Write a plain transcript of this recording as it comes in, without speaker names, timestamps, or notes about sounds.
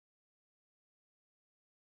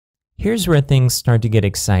Here's where things start to get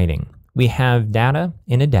exciting. We have data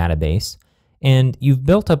in a database, and you've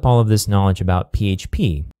built up all of this knowledge about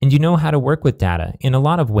PHP, and you know how to work with data in a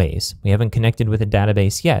lot of ways. We haven't connected with a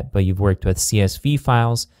database yet, but you've worked with CSV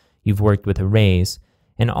files, you've worked with arrays,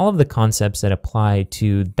 and all of the concepts that apply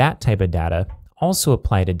to that type of data also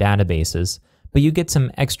apply to databases, but you get some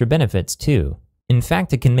extra benefits too. In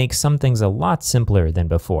fact, it can make some things a lot simpler than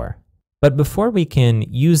before. But before we can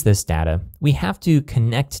use this data, we have to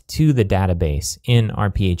connect to the database in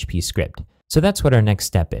our PHP script. So that's what our next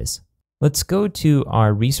step is. Let's go to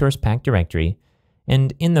our resource pack directory,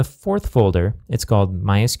 and in the fourth folder, it's called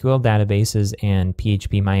MySQL Databases and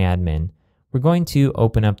PHPMyAdmin. We're going to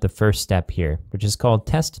open up the first step here, which is called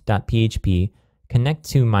test.php, connect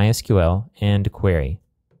to MySQL, and query.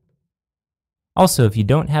 Also, if you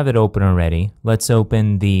don't have it open already, let's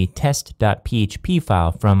open the test.php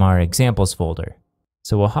file from our examples folder.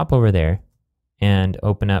 So we'll hop over there and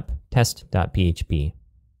open up test.php.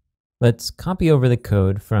 Let's copy over the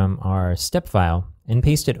code from our step file and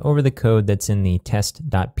paste it over the code that's in the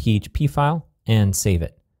test.php file and save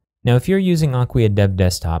it. Now, if you're using Acquia Dev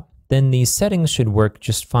Desktop, then these settings should work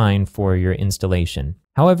just fine for your installation.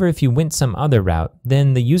 However, if you went some other route,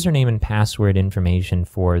 then the username and password information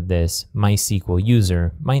for this MySQL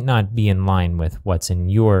user might not be in line with what's in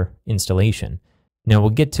your installation. Now, we'll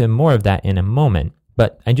get to more of that in a moment,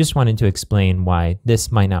 but I just wanted to explain why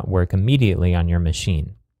this might not work immediately on your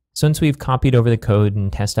machine. Since we've copied over the code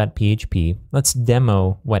in test.php, let's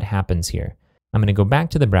demo what happens here. I'm going to go back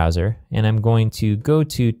to the browser, and I'm going to go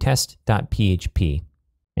to test.php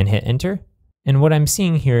and hit enter. And what I'm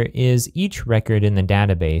seeing here is each record in the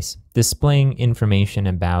database displaying information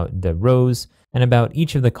about the rows and about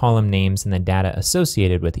each of the column names and the data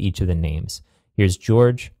associated with each of the names. Here's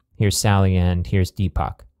George, here's Sally, and here's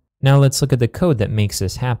Deepak. Now let's look at the code that makes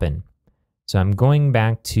this happen. So I'm going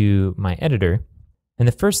back to my editor, and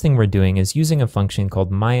the first thing we're doing is using a function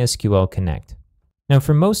called Mysql Connect. Now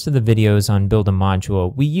for most of the videos on Build a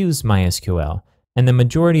Module, we use MySQL, and the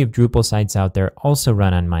majority of Drupal sites out there also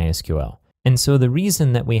run on MySQL. And so the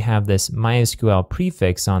reason that we have this MySQL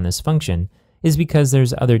prefix on this function is because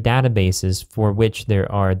there's other databases for which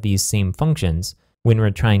there are these same functions when we're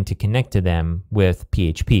trying to connect to them with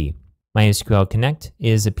PHP. MySQL Connect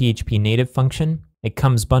is a PHP native function. It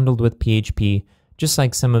comes bundled with PHP, just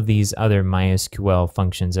like some of these other MySQL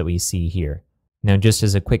functions that we see here. Now, just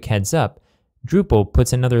as a quick heads up, Drupal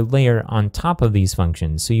puts another layer on top of these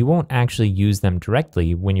functions, so you won't actually use them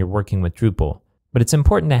directly when you're working with Drupal. But it's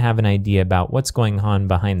important to have an idea about what's going on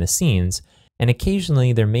behind the scenes, and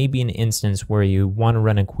occasionally there may be an instance where you want to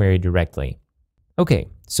run a query directly. Okay,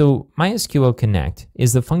 so MySQL Connect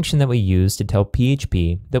is the function that we use to tell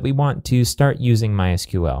PHP that we want to start using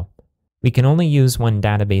MySQL. We can only use one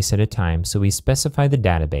database at a time, so we specify the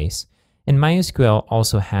database, and MySQL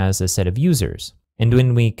also has a set of users. And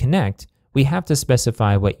when we connect, we have to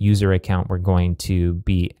specify what user account we're going to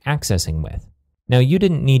be accessing with. Now, you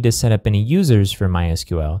didn't need to set up any users for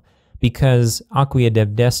MySQL because Acquia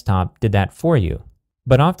Dev Desktop did that for you.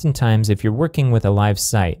 But oftentimes, if you're working with a live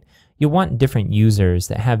site, you'll want different users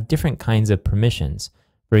that have different kinds of permissions.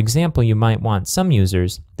 For example, you might want some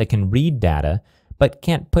users that can read data, but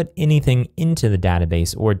can't put anything into the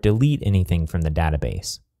database or delete anything from the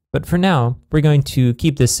database. But for now, we're going to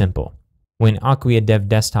keep this simple. When Acquia Dev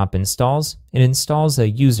Desktop installs, it installs a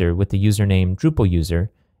user with the username Drupal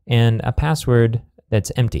user and a password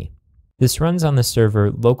that's empty. This runs on the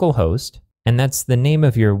server localhost, and that's the name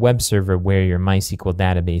of your web server where your MySQL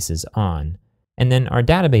database is on. And then our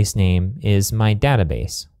database name is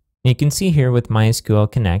mydatabase. You can see here with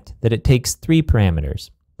MySQL Connect that it takes 3 parameters.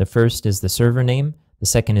 The first is the server name, the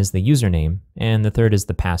second is the username, and the third is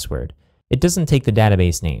the password. It doesn't take the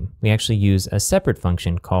database name. We actually use a separate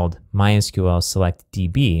function called MySQL select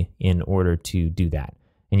DB in order to do that.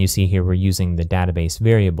 And you see here we're using the database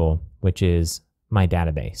variable, which is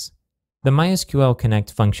mydatabase. The MySQL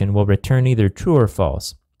Connect function will return either true or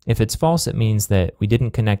false. If it's false, it means that we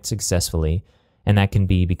didn't connect successfully, and that can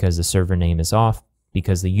be because the server name is off,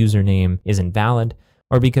 because the username isn't valid,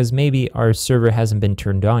 or because maybe our server hasn't been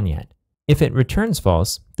turned on yet. If it returns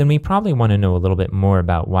false, then we probably want to know a little bit more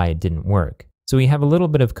about why it didn't work. So we have a little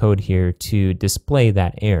bit of code here to display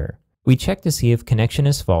that error. We check to see if connection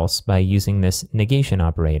is false by using this negation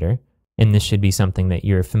operator, and this should be something that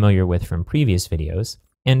you're familiar with from previous videos.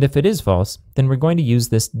 And if it is false, then we're going to use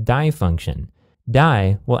this die function.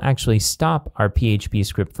 Die will actually stop our PHP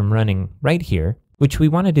script from running right here, which we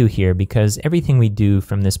want to do here because everything we do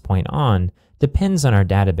from this point on depends on our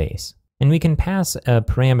database. And we can pass a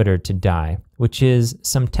parameter to die, which is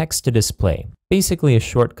some text to display, basically a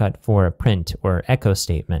shortcut for a print or echo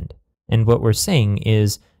statement. And what we're saying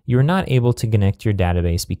is you're not able to connect your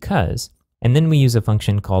database because, and then we use a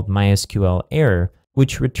function called Mysql Error,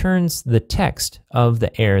 which returns the text of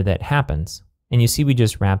the error that happens. And you see we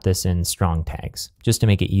just wrap this in strong tags, just to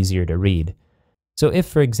make it easier to read. So if,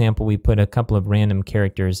 for example, we put a couple of random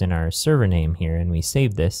characters in our server name here and we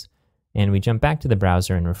save this, and we jump back to the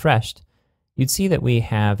browser and refreshed, you'd see that we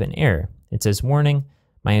have an error. It says, warning,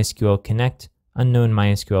 Mysql Connect, unknown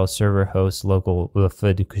MySQL server host local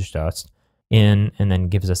in, and then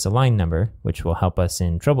gives us a line number, which will help us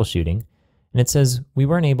in troubleshooting. And it says, we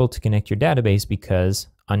weren't able to connect your database because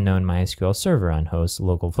unknown MySQL server on host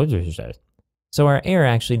local. So our error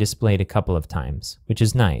actually displayed a couple of times, which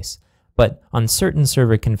is nice. But on certain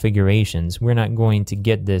server configurations, we're not going to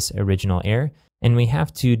get this original error, and we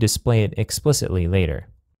have to display it explicitly later.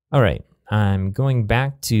 All right, I'm going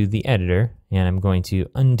back to the editor, and I'm going to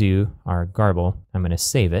undo our garble. I'm going to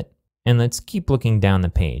save it, and let's keep looking down the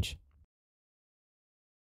page.